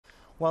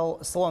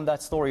Well, still on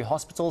that story,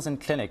 hospitals and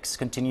clinics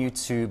continue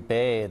to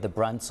bear the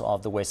brunt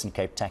of the Western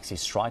Cape taxi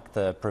strike.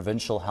 The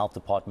provincial health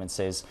department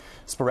says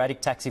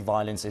sporadic taxi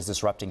violence is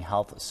disrupting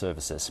health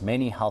services.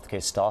 Many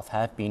healthcare staff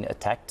have been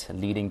attacked,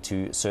 leading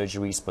to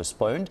surgeries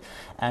postponed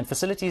and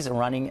facilities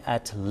running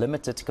at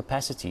limited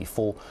capacity.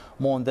 For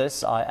more on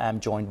this, I am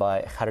joined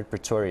by Gerrit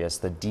Pretorius,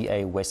 the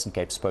DA Western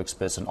Cape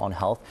Spokesperson on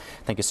health.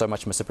 Thank you so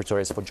much, Mr.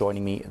 Pretorius, for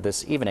joining me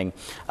this evening.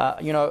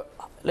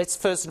 Let's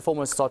first and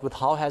foremost start with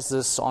how has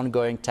this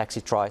ongoing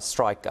taxi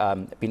strike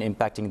been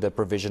impacting the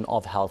provision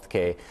of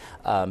healthcare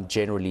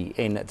generally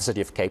in the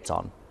city of Cape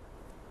Town?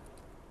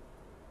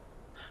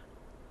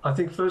 I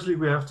think firstly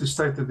we have to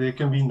state that there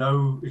can be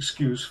no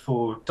excuse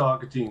for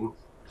targeting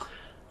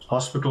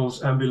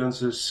hospitals,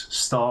 ambulances,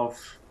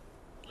 staff,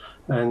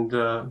 and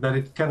that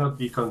it cannot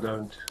be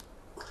condoned.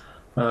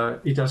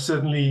 It has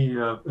certainly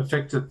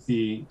affected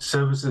the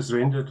services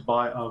rendered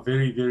by our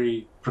very,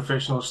 very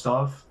professional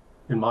staff.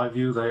 In my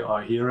view, they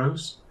are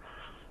heroes.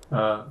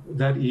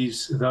 That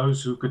is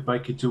those who could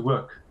make it to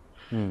work.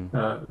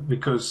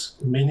 Because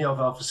many of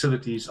our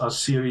facilities are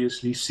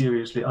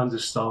seriously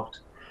understaffed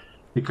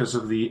because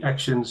of the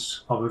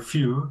actions of a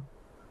few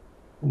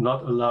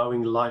not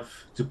allowing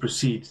life to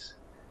proceed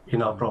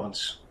in our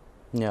province.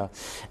 Yeah.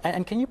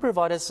 And can you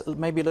provide us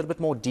maybe a little bit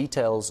more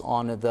details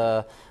on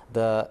the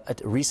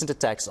recent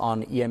attacks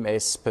on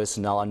EMS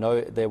personnel? I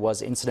know there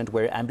was an incident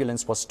where an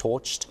ambulance was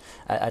torched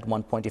at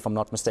one point, if I'm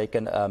not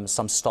mistaken.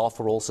 Some staff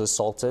were also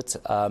assaulted.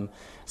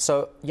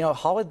 So,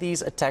 how are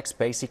these attacks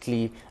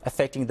basically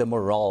affecting the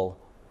morale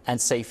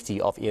and safety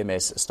of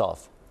EMS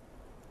staff?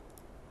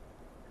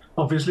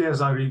 Obviously,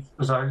 as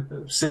I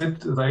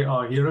said, they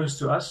are heroes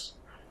to us.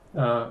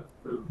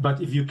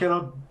 But if you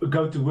cannot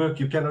go to work,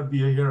 you cannot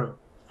be a hero.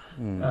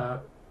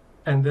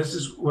 And this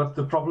is what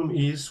the problem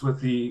is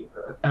with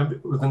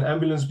an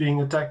ambulance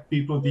being attacked,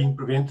 people being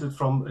prevented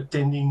from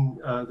attending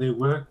their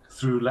work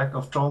through lack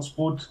of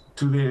transport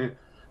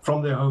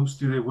from their homes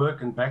to their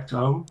work and back to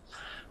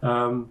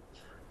home.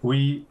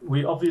 We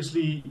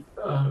obviously,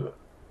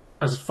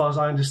 as far as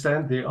I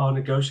understand, there are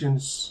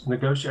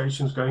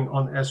negotiations going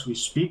on as we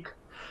speak,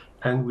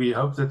 and we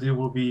hope that there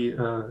will be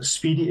a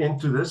speedy end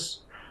to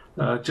this.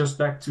 Just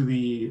back to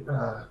the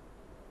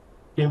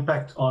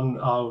impact on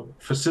our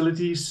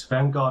facilities.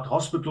 Vanguard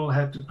Hospital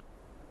had to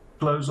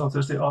close on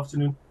Thursday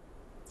afternoon.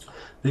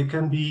 There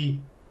can be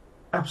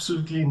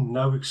absolutely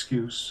no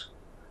excuse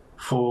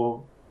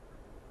for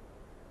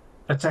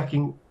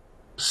attacking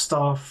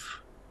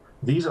staff.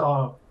 These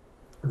are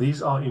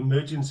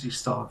emergency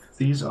staff.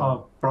 These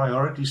are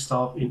priority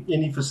staff in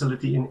any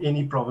facility in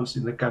any province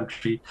in the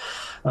country.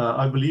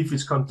 I believe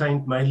it's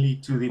contained mainly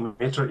to the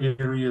metro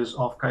areas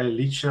of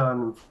Khayelitsha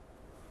and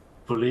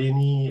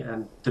Boleni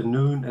and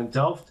Dunoon and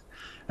Delft,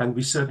 and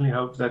we certainly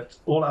hope that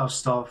all our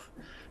staff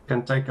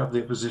can take up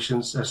their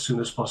positions as soon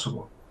as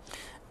possible.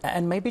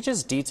 And maybe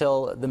just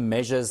detail the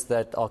measures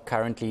that are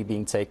currently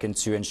being taken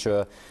to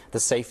ensure the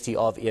safety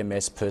of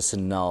EMS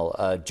personnel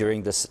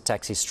during this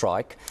taxi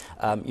strike,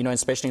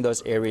 especially in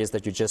those areas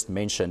that you just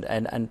mentioned,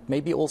 and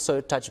maybe also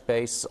touch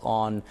base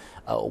on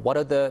what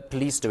are the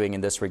police doing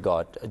in this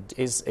regard?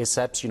 Is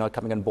SAPS,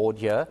 coming on board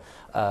here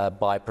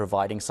by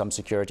providing some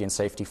security and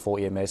safety for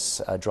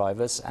EMS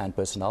drivers and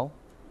personnel?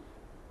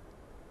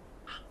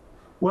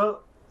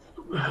 Well,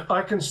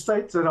 I can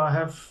state that I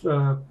have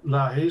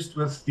liaised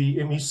with the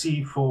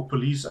MEC for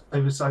Police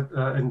Oversight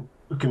and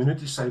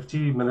Community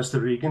Safety, Minister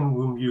Regan,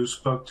 whom you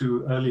spoke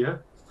to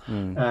earlier,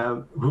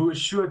 who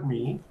assured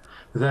me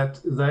that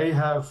they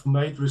have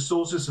made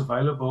resources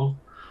available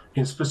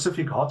in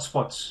specific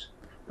hotspots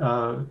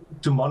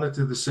to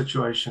monitor the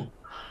situation.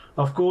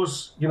 Of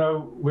course,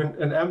 when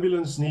an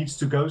ambulance needs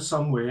to go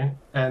somewhere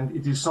and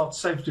it is not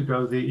safe to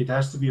go there, it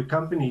has to be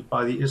accompanied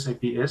by the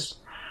SAPS.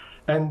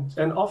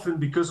 And often,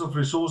 because of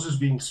resources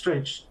being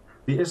stretched,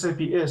 the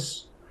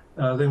SAPS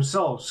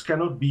themselves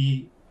cannot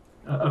be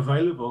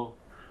available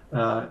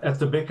at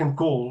the beck and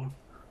call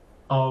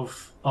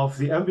of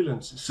the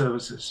ambulance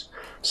services.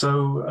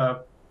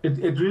 So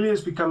it really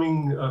is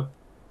becoming a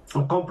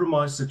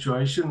compromised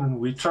situation, and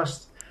we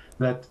trust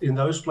that in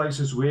those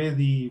places where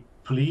the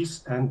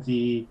police and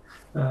the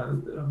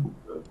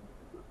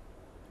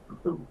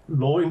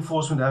law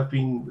enforcement have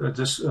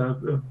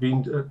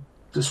been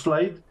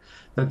displayed,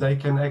 that they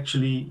can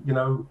actually,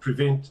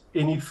 prevent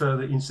any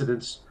further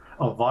incidents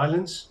of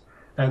violence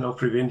and of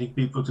preventing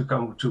people to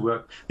come to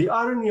work. The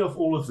irony of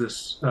all of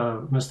this,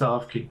 Mr.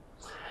 Afki,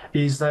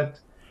 is that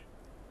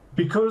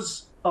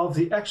because of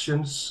the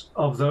actions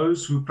of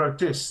those who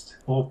protest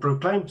or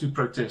proclaim to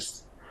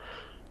protest,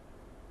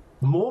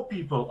 more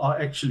people are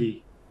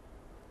actually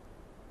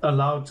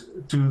allowed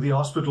to the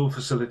hospital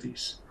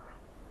facilities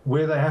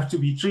where they have to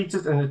be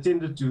treated and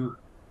attended to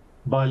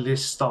by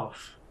less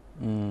staff.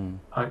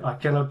 I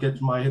cannot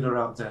get my head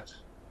around that.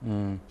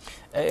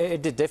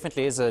 It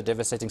definitely is a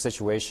devastating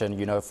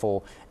situation,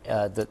 for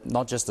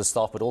not just the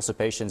staff but also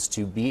patients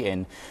to be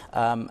in.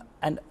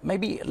 And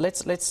maybe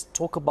let's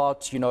talk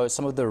about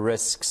some of the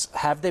risks.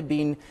 Have there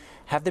been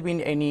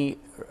any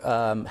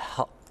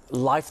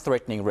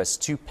life-threatening risks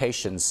to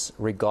patients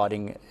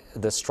regarding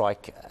the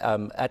strike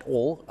at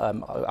all?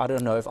 I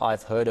don't know if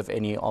I've heard of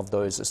any of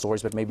those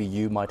stories, but maybe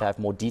you might have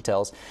more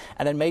details.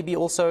 And then maybe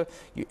also,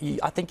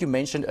 I think you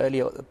mentioned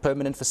earlier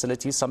permanent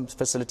facilities, some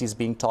facilities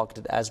being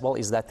targeted as well.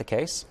 Is that the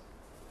case?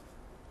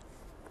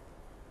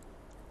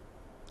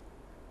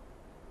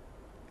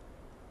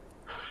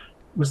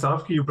 Mr.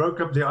 Hafke, you broke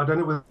up there. I don't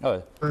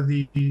know whether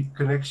the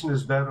connection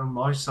is bad on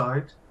my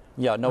side.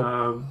 Yeah,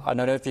 no, I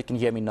don't know if you can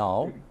hear me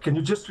now. Can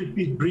you just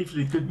repeat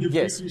briefly? Could you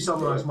briefly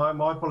summarize?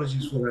 My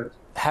apologies for that.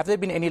 Have there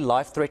been any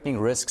life-threatening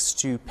risks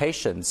to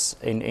patients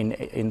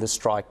in the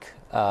strike?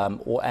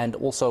 And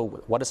also,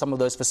 what are some of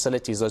those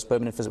facilities, those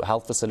permanent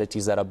health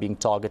facilities that are being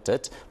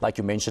targeted, like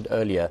you mentioned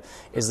earlier?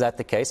 Is that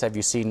the case? Have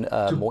you seen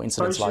more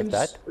incidents like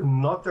that?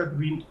 Not that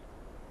we...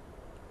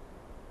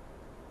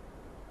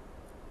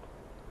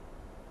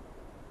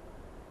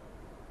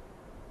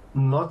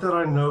 Not that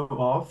I know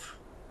of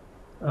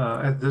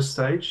at this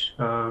stage.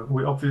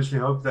 We obviously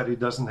hope that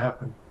it doesn't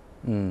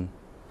happen.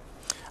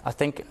 I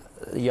think,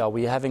 yeah,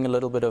 we're having a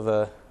little bit of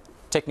a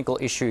technical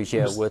issue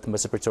here with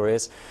Mr.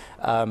 Pretorius.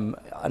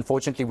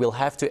 Unfortunately, we'll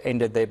have to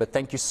end it there, but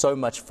thank you so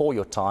much for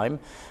your time.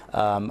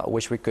 I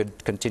wish we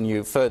could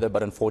continue further,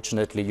 but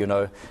unfortunately, you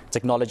know,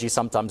 technology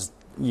sometimes,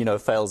 you know,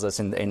 fails us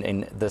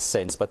in this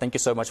sense. But thank you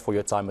so much for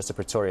your time, Mr.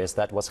 Pretorius.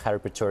 That was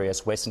Gerrit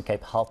Pretorius, Western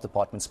Cape Health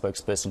Department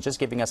spokesperson, just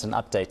giving us an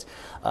update,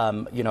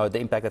 you know, the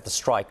impact that the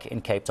strike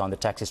in Cape Town, the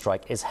taxi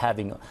strike, is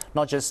having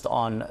not just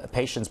on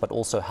patients, but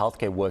also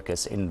healthcare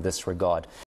workers in this regard.